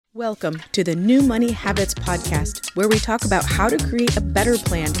Welcome to the New Money Habits Podcast, where we talk about how to create a better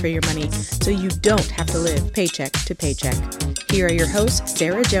plan for your money so you don't have to live paycheck to paycheck. Here are your hosts,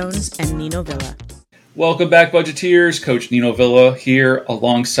 Sarah Jones and Nino Villa. Welcome back, Budgeteers. Coach Nino Villa here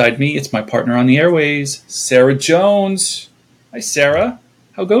alongside me. It's my partner on the airways, Sarah Jones. Hi, Sarah.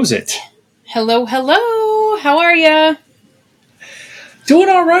 How goes it? Hello. How are ya? Doing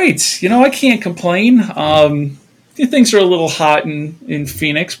all right. I can't complain. Things are a little hot in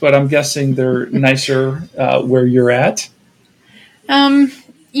Phoenix, but I'm guessing they're nicer where you're at.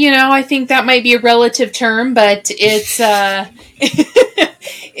 I think that might be a relative term, but it's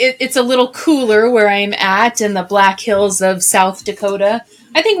it's a little cooler where I'm at in the Black Hills of South Dakota.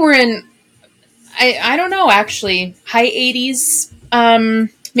 I think we're in, I don't know, actually, high 80s,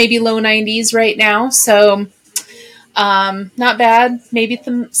 maybe low 90s right now. So not bad. Maybe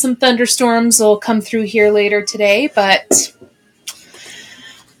some thunderstorms will come through here later today, but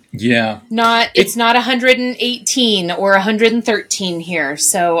yeah, it's not 118 or 113 here.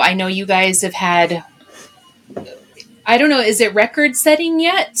 So I know you guys have had, I don't know, is it record setting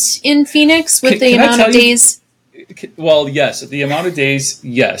yet in Phoenix with the amount of days? Well, yes, the amount of days,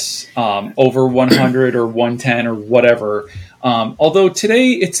 yes, over 100 or 110 or whatever. Although today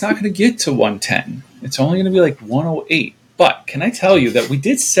it's not going to get to 110. It's only going to be like 108. But can I tell you that we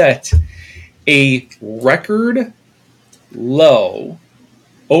did set a record low,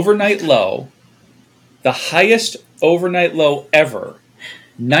 overnight low, the highest overnight low ever,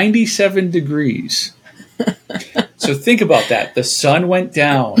 97 degrees. So think about that. The sun went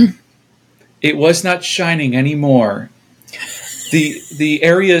down. It was not shining anymore. The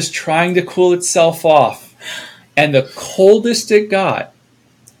area is trying to cool itself off. And the coldest it got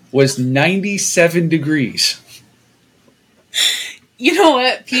was 97 degrees. You know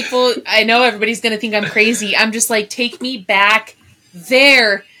what, people, I know everybody's going to think I'm crazy. I'm just like, take me back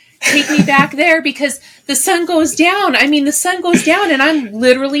there. Take me back there because the sun goes down. I mean, the sun goes down and I'm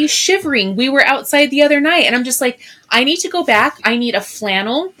literally shivering. We were outside the other night and I'm just like, I need to go back. I need a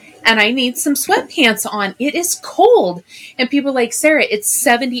flannel and I need some sweatpants on. It is cold. And people are like, Sarah, it's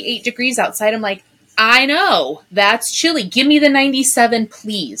 78 degrees outside. I'm like, I know, that's chilly. Give me the 97,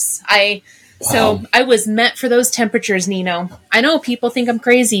 please. So I was meant for those temperatures, Nino. I know people think I'm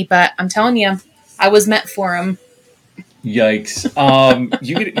crazy, but I'm telling you, I was meant for them. Yikes.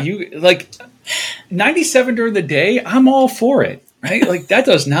 You like 97 during the day, I'm all for it, right? Like that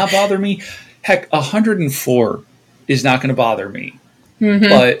does not bother me. Heck, 104 is not going to bother me. Mm-hmm.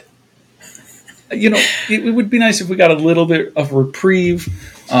 But it would be nice if we got a little bit of reprieve.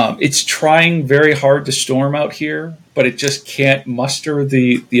 It's trying very hard to storm out here, but it just can't muster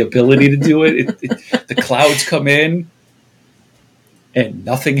the ability to do it. The clouds come in and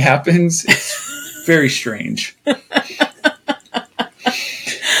nothing happens. It's very strange.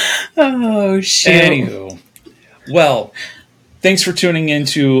 Oh, shit. Anywho, well, thanks for tuning in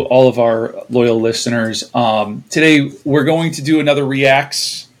to all of our loyal listeners. Today, we're going to do another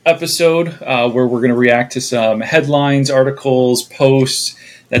Reacts episode where we're going to react to some headlines, articles, posts,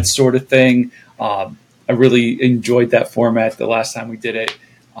 that sort of thing. I really enjoyed that format the last time we did it.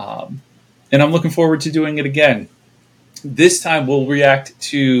 And I'm looking forward to doing it again. This time we'll react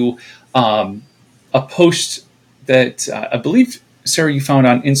to a post that I believe, Sarah, you found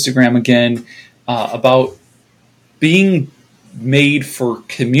on Instagram again about being made for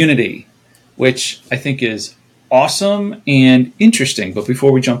community, which I think is awesome and interesting. But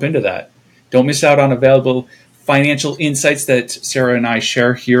before we jump into that, don't miss out on available financial insights that Sarah and I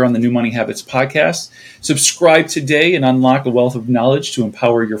share here on the New Money Habits Podcast. Subscribe today and unlock a wealth of knowledge to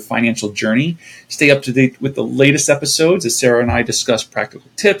empower your financial journey. Stay up to date with the latest episodes as Sarah and I discuss practical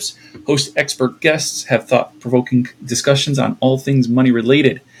tips, host expert guests, have thought-provoking discussions on all things money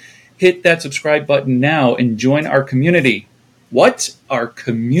related. Hit that subscribe button now and join our community. What? Our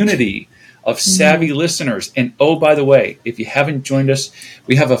community of savvy listeners. And oh, by the way, if you haven't joined us,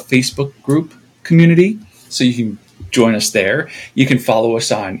 we have a Facebook group community. So you can join us there. You can follow us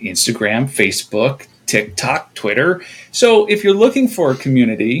on Instagram, Facebook, TikTok, Twitter. So if you're looking for a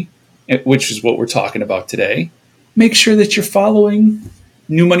community, which is what we're talking about today, make sure that you're following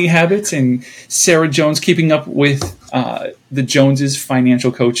New Money Habits and Sarah Jones, keeping up with the Joneses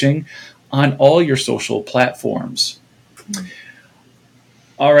financial coaching on all your social platforms.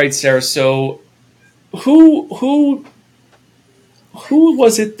 All right, Sarah. So who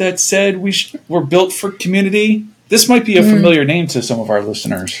was it that said we're built for community? This might be a familiar name to some of our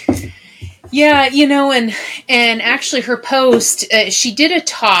listeners. Yeah, and actually her post, she did a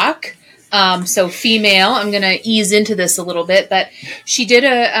talk, so female, I'm going to ease into this a little bit, but she did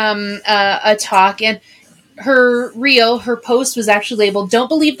a talk, and her post was actually labeled, "Don't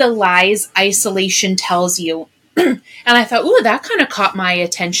believe the lies isolation tells you." And I thought, ooh, that kind of caught my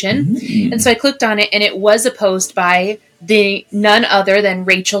attention. Mm-hmm. And so I clicked on it, and it was a post by none other than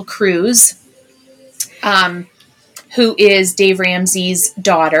Rachel Cruz, who is Dave Ramsey's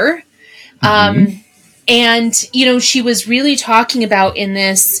daughter. Mm-hmm. And, she was really talking about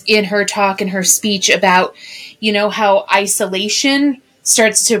in her talk, in her speech, about, how isolation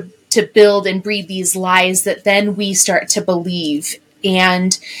starts to build and breed these lies that then we start to believe.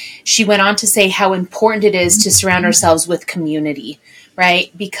 And she went on to say how important it is to surround ourselves with community,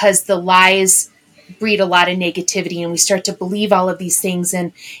 right? Because the lies breed a lot of negativity, and we start to believe all of these things,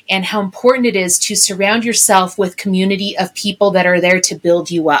 and how important it is to surround yourself with community of people that are there to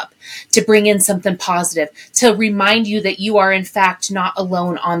build you up, to bring in something positive, to remind you that you are in fact not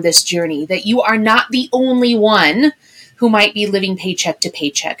alone on this journey, that you are not the only one who might be living paycheck to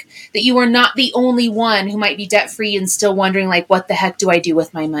paycheck, that you are not the only one who might be debt free and still wondering, like, what the heck do I do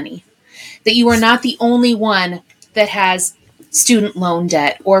with my money? That you are not the only one that has student loan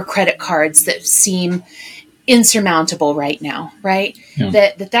debt or credit cards that seem insurmountable right now, right?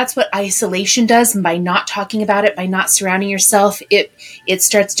 Yeah. That's what isolation does. And by not talking about it, by not surrounding yourself, it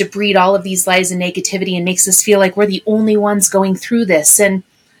starts to breed all of these lies and negativity and makes us feel like we're the only ones going through this. And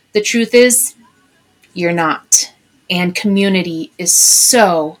the truth is, you're not. And community is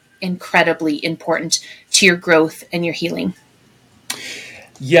so incredibly important to your growth and your healing.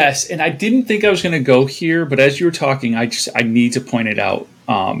 Yes, and I didn't think I was going to go here, but as you were talking, I need to point it out.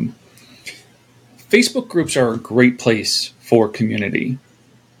 Facebook groups are a great place for community.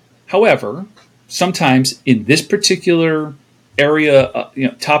 However, sometimes in this particular area,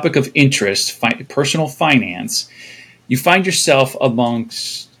 topic of interest, personal finance, you find yourself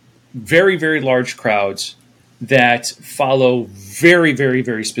amongst very, very large crowds that follow very, very,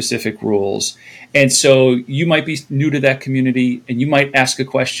 very specific rules. And so you might be new to that community and you might ask a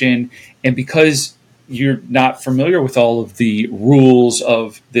question. And because you're not familiar with all of the rules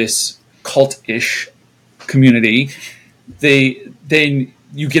of this cult-ish community, then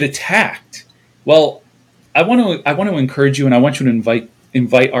you get attacked. Well, I want to encourage you, and I want you to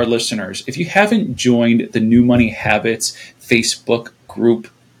invite our listeners. If you haven't joined the New Money Habits Facebook group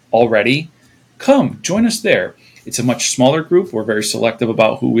already, come join us there. It's a much smaller group. We're very selective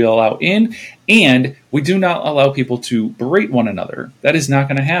about who we allow in, and we do not allow people to berate one another. That is not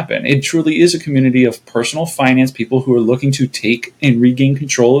going to happen. It truly is a community of personal finance people who are looking to take and regain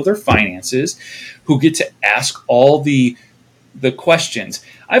control of their finances, who get to ask all the questions.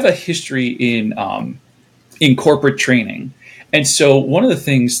 I have a history in corporate training, and so one of the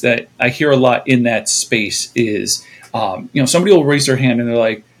things that I hear a lot in that space is, somebody will raise their hand and they're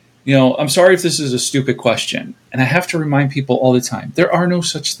like, I'm sorry if this is a stupid question. And I have to remind people all the time, there are no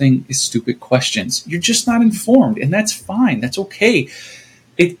such thing as stupid questions. You're just not informed, and that's fine. That's okay.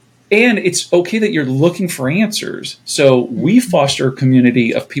 And it's okay that you're looking for answers. So we foster a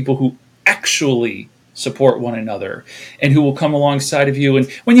community of people who actually support one another and who will come alongside of you. And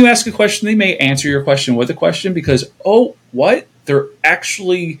when you ask a question, they may answer your question with a question because, they're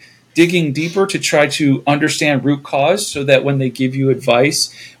actually digging deeper to try to understand root cause so that when they give you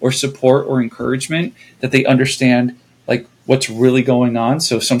advice or support or encouragement, that they understand like what's really going on.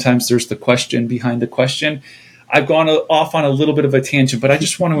 So sometimes there's the question behind the question. I've gone off on a little bit of a tangent, but I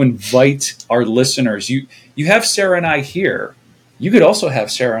just want to invite our listeners. You have Sarah and I here. You could also have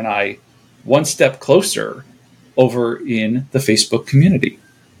Sarah and I one step closer over in the Facebook community.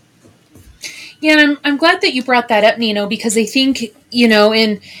 Yeah, and I'm glad that you brought that up, Nino, because I think,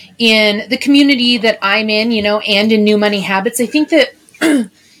 in the community that I'm in, and in New Money Habits, I think that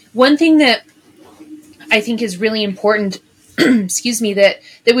one thing that I think is really important,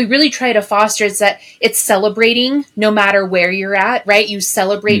 that we really try to foster is that it's celebrating no matter where you're at, right? You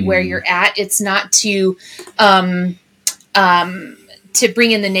celebrate where you're at. It's not to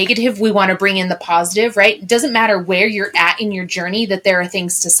bring in the negative. We want to bring in the positive, right? It doesn't matter where you're at in your journey, that there are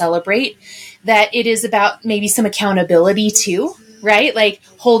things to celebrate. That it is about maybe some accountability too, right? Like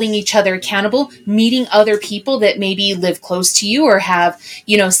holding each other accountable, meeting other people that maybe live close to you or have,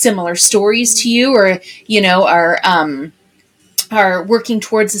 similar stories to you or, are working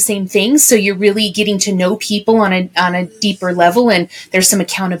towards the same things. So you're really getting to know people on a deeper level, and there's some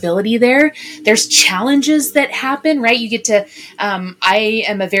accountability there. There's challenges that happen, right? You get to, I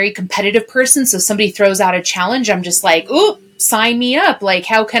am a very competitive person. So somebody throws out a challenge. I'm just like, ooh, sign me up. Like,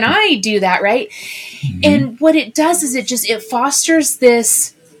 how can I do that? Right. Mm-hmm. And what it does is it fosters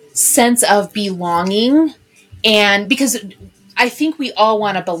this sense of belonging. And because I think we all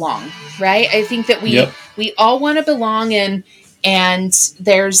want to belong, right? I think that we all want to belong, and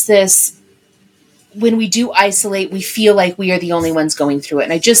there's this when we do isolate, we feel like we are the only ones going through it.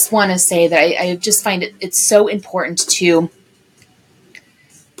 And I just want to say that I just find it's so important to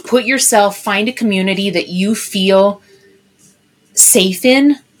find a community that you feel safe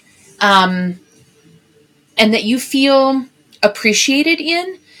in, and that you feel appreciated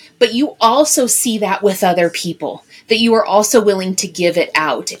in, but you also see that with other people, that you are also willing to give it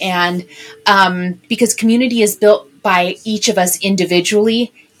out. And because community is built by each of us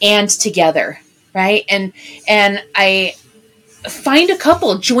individually and together, right? And I find a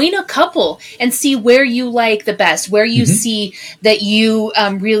couple, join a couple, and see where you like the best, where you see that you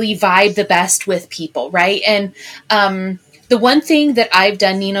really vibe the best with people, right? And the one thing that I've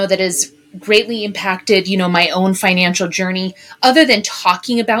done, Nino, that has greatly impacted, my own financial journey, other than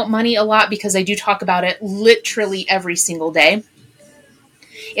talking about money a lot, because I do talk about it literally every single day,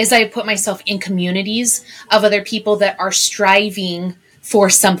 is I put myself in communities of other people that are striving for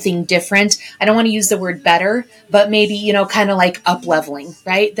something different. I don't want to use the word better, but maybe, kind of like up leveling,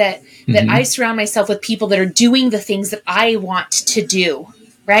 right? That I surround myself with people that are doing the things that I want to do,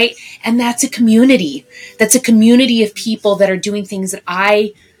 right? And that's a community. That's a community of people that are doing things that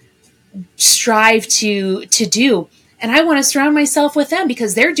I strive to do. And I want to surround myself with them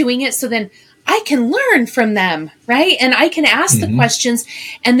because they're doing it. So then I can learn from them, right? And I can ask the questions,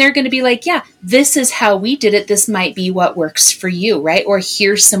 and they're going to be like, yeah, this is how we did it. This might be what works for you, right? Or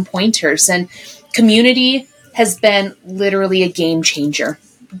here's some pointers. And community has been literally a game changer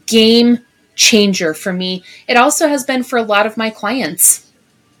for me. It also has been for a lot of my clients.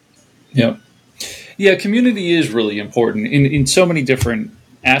 Yeah. Yeah, community is really important in so many different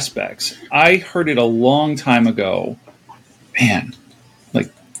aspects. I heard it a long time ago, man,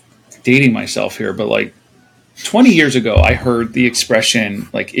 like dating myself here, but like 20 years ago, I heard the expression,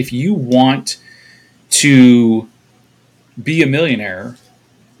 like, if you want to be a millionaire,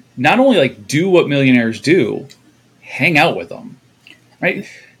 not only like do what millionaires do, hang out with them, right?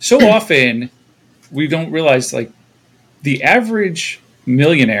 So often we don't realize like the average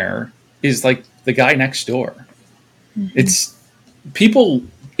millionaire is like the guy next door. It's people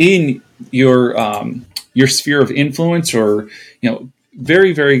in your sphere of influence, or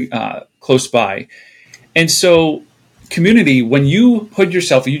very, very close by. And so community, when you put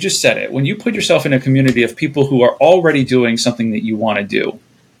yourself, you just said it, when you put yourself in a community of people who are already doing something that you want to do,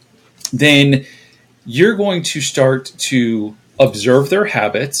 then you're going to start to observe their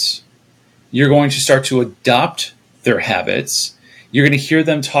habits. You're going to start to adopt their habits. You're going to hear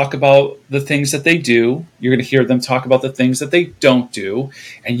them talk about the things that they do. You're going to hear them talk about the things that they don't do.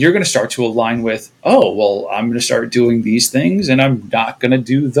 And you're going to start to align with, oh, well, I'm going to start doing these things and I'm not going to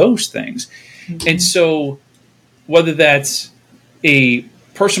do those things. And so whether that's a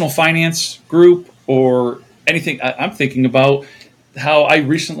personal finance group or anything, I'm thinking about how I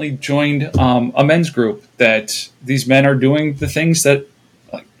recently joined a men's group that these men are doing the things that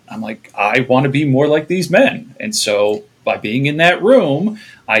I'm like, I want to be more like these men. And so by being in that room,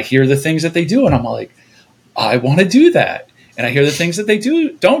 I hear the things that they do, and I'm like, I want to do that. And I hear the things that they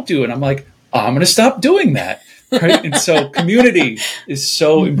don't do, and I'm like, I'm going to stop doing that. Right? And so community is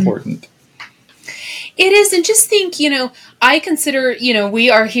so important. It is. And just think, I consider, we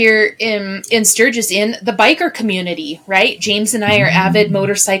are here in Sturgis in the biker community, right? James and I are avid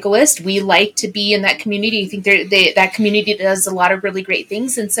motorcyclists. We like to be in that community. I think that community does a lot of really great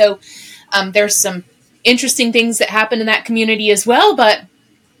things. And so there's some interesting things that happen in that community as well. But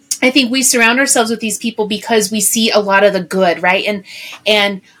I think we surround ourselves with these people because we see a lot of the good, right?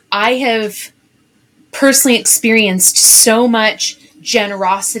 And I have personally experienced so much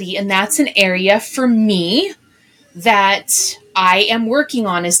generosity, and that's an area for me that I am working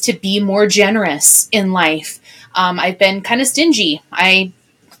on, is to be more generous in life. I've been kind of stingy. I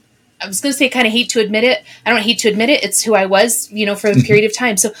was going to say kind of hate to admit it. I don't hate to admit it. It's who I was, for a period of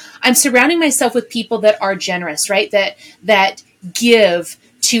time. So I'm surrounding myself with people that are generous, right? That give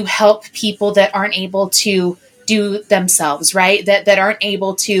to help people that aren't able to do themselves, right? That aren't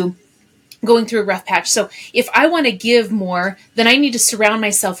able to going through a rough patch. So if I want to give more, then I need to surround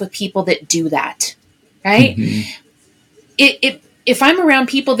myself with people that do that, right? If I'm around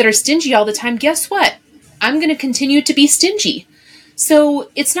people that are stingy all the time, guess what? I'm going to continue to be stingy.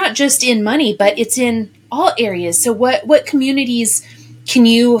 So it's not just in money, but it's in all areas. So what communities can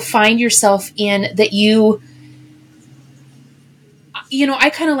you find yourself in that I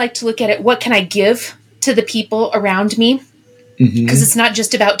kind of like to look at it, what can I give to the people around me? Because it's not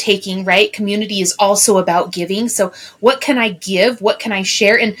just about taking, right? Community is also about giving. So what can I give? What can I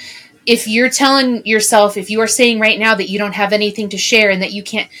share? And if you're telling yourself, if you are saying right now that you don't have anything to share and that you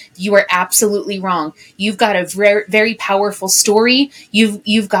can't, you are absolutely wrong. You've got a very, very powerful story.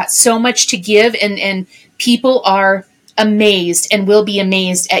 You've got so much to give, and people are amazed and will be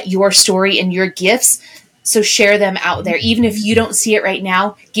amazed at your story and your gifts. So share them out there. Even if you don't see it right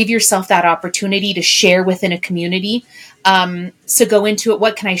now, give yourself that opportunity to share within a community. So go into it.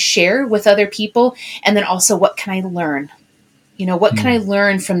 What can I share with other people? And then also, what can I learn? What can I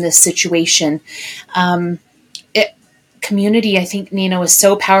learn from this situation? Community, I think, Nino, is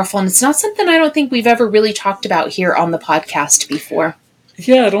so powerful. And it's not something I don't think we've ever really talked about here on the podcast before.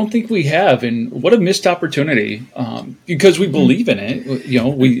 Yeah, I don't think we have. And what a missed opportunity, because we believe in it.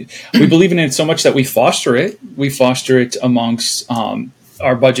 We believe in it so much that we foster it. We foster it amongst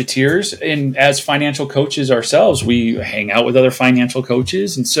our budgeteers, and as financial coaches ourselves, we hang out with other financial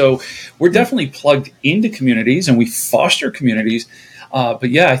coaches, and so we're definitely plugged into communities and we foster communities. But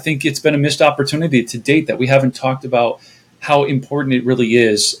yeah, I think it's been a missed opportunity to date that we haven't talked about how important it really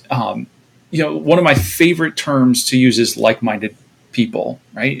is. One of my favorite terms to use is like-minded people,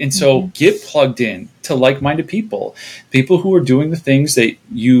 right? And so get plugged in to like-minded people who are doing the things that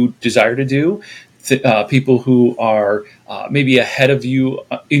you desire to do. People who are maybe ahead of you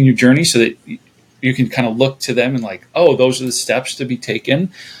in your journey, so that you can kind of look to them and like, oh, those are the steps to be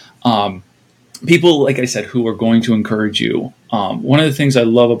taken. People, like I said, who are going to encourage you. One of the things I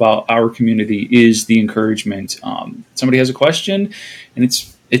love about our community is the encouragement. Somebody has a question, and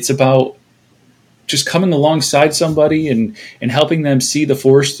it's about just coming alongside somebody and helping them see the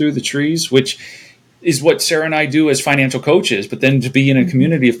forest through the trees, which is what Sarah and I do as financial coaches. But then to be in a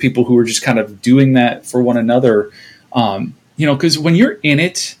community of people who are just kind of doing that for one another, because when you're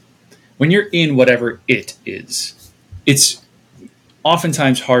in whatever it is, it's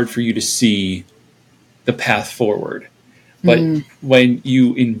oftentimes hard for you to see the path forward. But when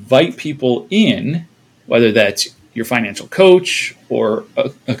you invite people in, whether that's your financial coach or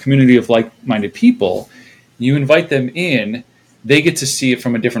a community of like-minded people, you invite them in, they get to see it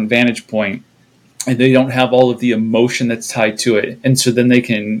from a different vantage point, and they don't have all of the emotion that's tied to it. And so then they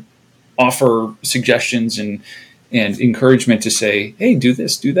can offer suggestions and encouragement to say, hey, do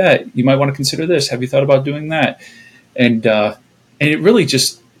this, do that. You might want to consider this. Have you thought about doing that? And it really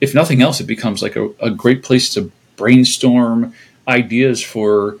just, if nothing else, it becomes like a great place to brainstorm ideas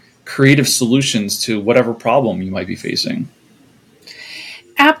for creative solutions to whatever problem you might be facing.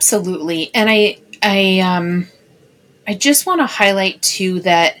 Absolutely. And I just want to highlight too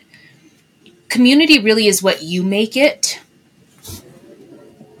that community really is what you make it.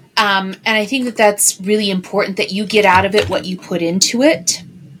 And I think that that's really important, that you get out of it what you put into it.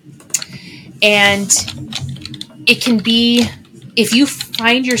 And it can be, if you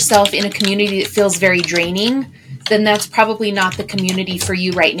find yourself in a community that feels very draining, then that's probably not the community for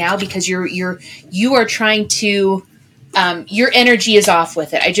you right now, because you are trying to, your energy is off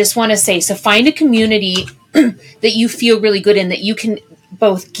with it. I just want to say, so find a community that you feel really good in, that you can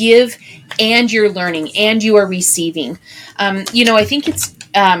both give and you're learning and you are receiving. I think it's,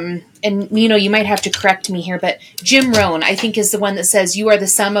 and Nino, you might have to correct me here, but Jim Rohn, I think, is the one that says you are the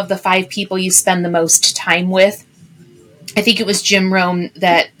sum of the 5 people you spend the most time with. I think it was Jim Rohn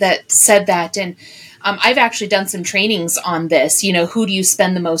that said that. And I've actually done some trainings on this, who do you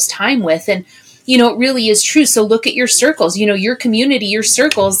spend the most time with? And, it really is true. So look at your circles, your community, your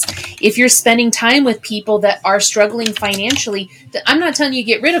circles. If you're spending time with people that are struggling financially, I'm not telling you to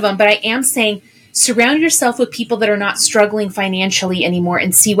get rid of them, but I am saying surround yourself with people that are not struggling financially anymore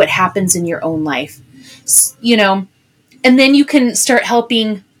and see what happens in your own life, and then you can start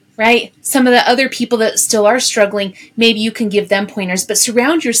helping, right? Some of the other people that still are struggling, maybe you can give them pointers, but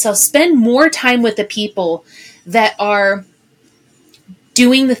surround yourself, spend more time with the people that are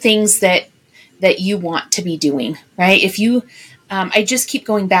doing the things that you want to be doing, right? If you, I just keep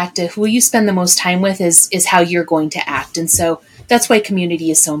going back to who you spend the most time with is how you're going to act. And so that's why community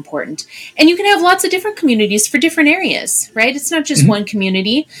is so important. And you can have lots of different communities for different areas, right? It's not just one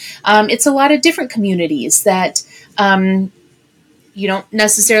community. It's a lot of different communities that, you don't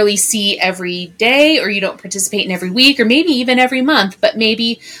necessarily see every day, or you don't participate in every week, or maybe even every month, but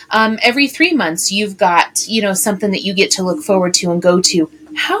maybe every 3 months you've got, something that you get to look forward to and go to.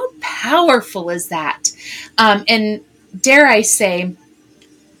 How powerful is that? And dare I say,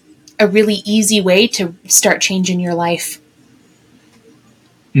 a really easy way to start changing your life.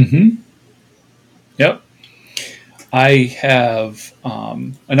 Yep. I have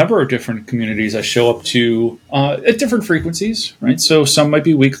a number of different communities I show up to at different frequencies, right? So some might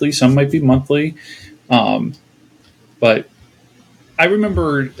be weekly, some might be monthly. But I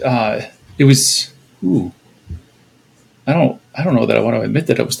remember it was, I don't know that I want to admit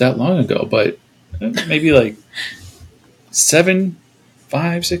that it was that long ago, but maybe like 7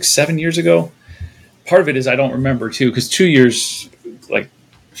 years ago. Part of it is I don't remember too, because 2 years like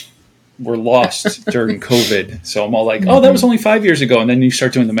were lost during COVID. So I'm all like, oh, that was only 5 years ago. And then you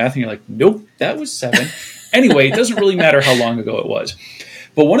start doing the math and you're like, nope, that was 7. Anyway, it doesn't really matter how long ago it was.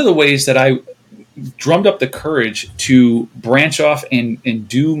 But one of the ways that I drummed up the courage to branch off and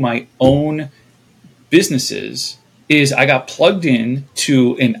do my own businesses is I got plugged in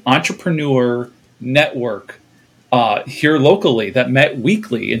to an entrepreneur network here locally that met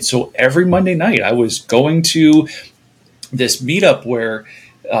weekly. And so every Monday night I was going to this meetup where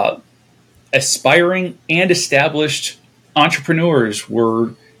aspiring and established entrepreneurs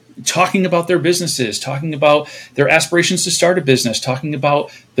were talking about their businesses, talking about their aspirations to start a business, talking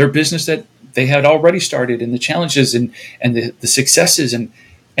about their business that they had already started and the challenges and the successes. And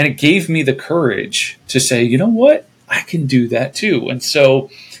it gave me the courage to say, you know what, I can do that too. And so,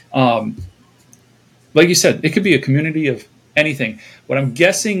 like you said, it could be a community of anything. What I'm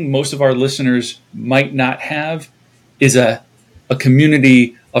guessing most of our listeners might not have is a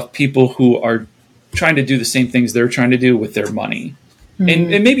community of people who are trying to do the same things they're trying to do with their money.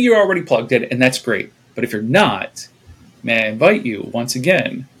 Mm-hmm. And maybe you're already plugged in, and that's great. But if you're not, may I invite you once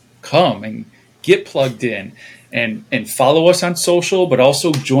again, come and get plugged in and follow us on social, but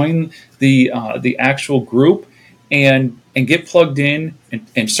also join the actual group and get plugged in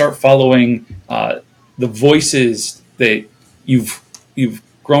and start following the voices that you've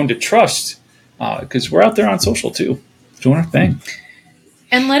grown to trust, because we're out there on social too, doing our thing.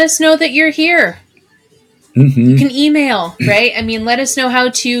 And let us know that you're here. Mm-hmm. You can email, right? I mean, let us know how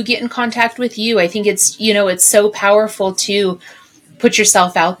to get in contact with you. I think it's so powerful to put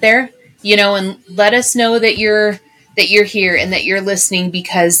yourself out there, and let us know that you're here and that you're listening,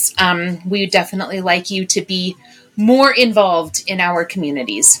 because we definitely like you to be more involved in our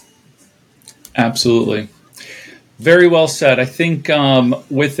communities. Absolutely. Very well said. I think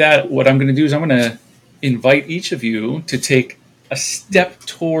with that, what I'm going to do is I'm going to invite each of you to take a step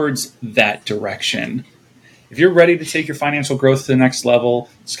towards that direction. If you're ready to take your financial growth to the next level,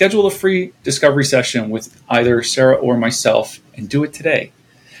 schedule a free discovery session with either Sarah or myself and do it today.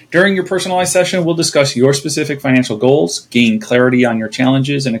 During your personalized session, we'll discuss your specific financial goals, gain clarity on your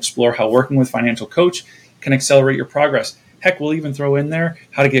challenges, and explore how working with a financial coach can accelerate your progress. Heck, we'll even throw in there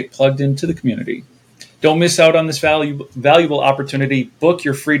how to get plugged into the community. Don't miss out on this valuable opportunity. Book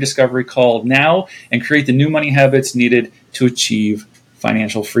your free discovery call now and create the new money habits needed to achieve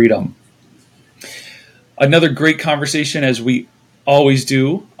financial freedom. Another great conversation, as we always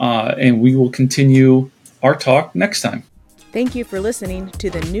do, and we will continue our talk next time. Thank you for listening to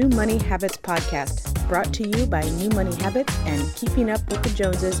the New Money Habits podcast, brought to you by New Money Habits and Keeping Up with the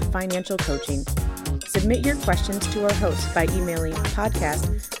Joneses Financial Coaching. Submit your questions to our host by emailing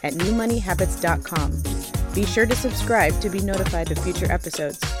podcast@newmoneyhabits.com. Be sure to subscribe to be notified of future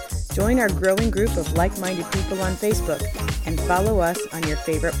episodes. Join our growing group of like-minded people on Facebook and follow us on your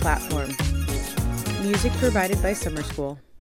favorite platform. Music provided by Summer School.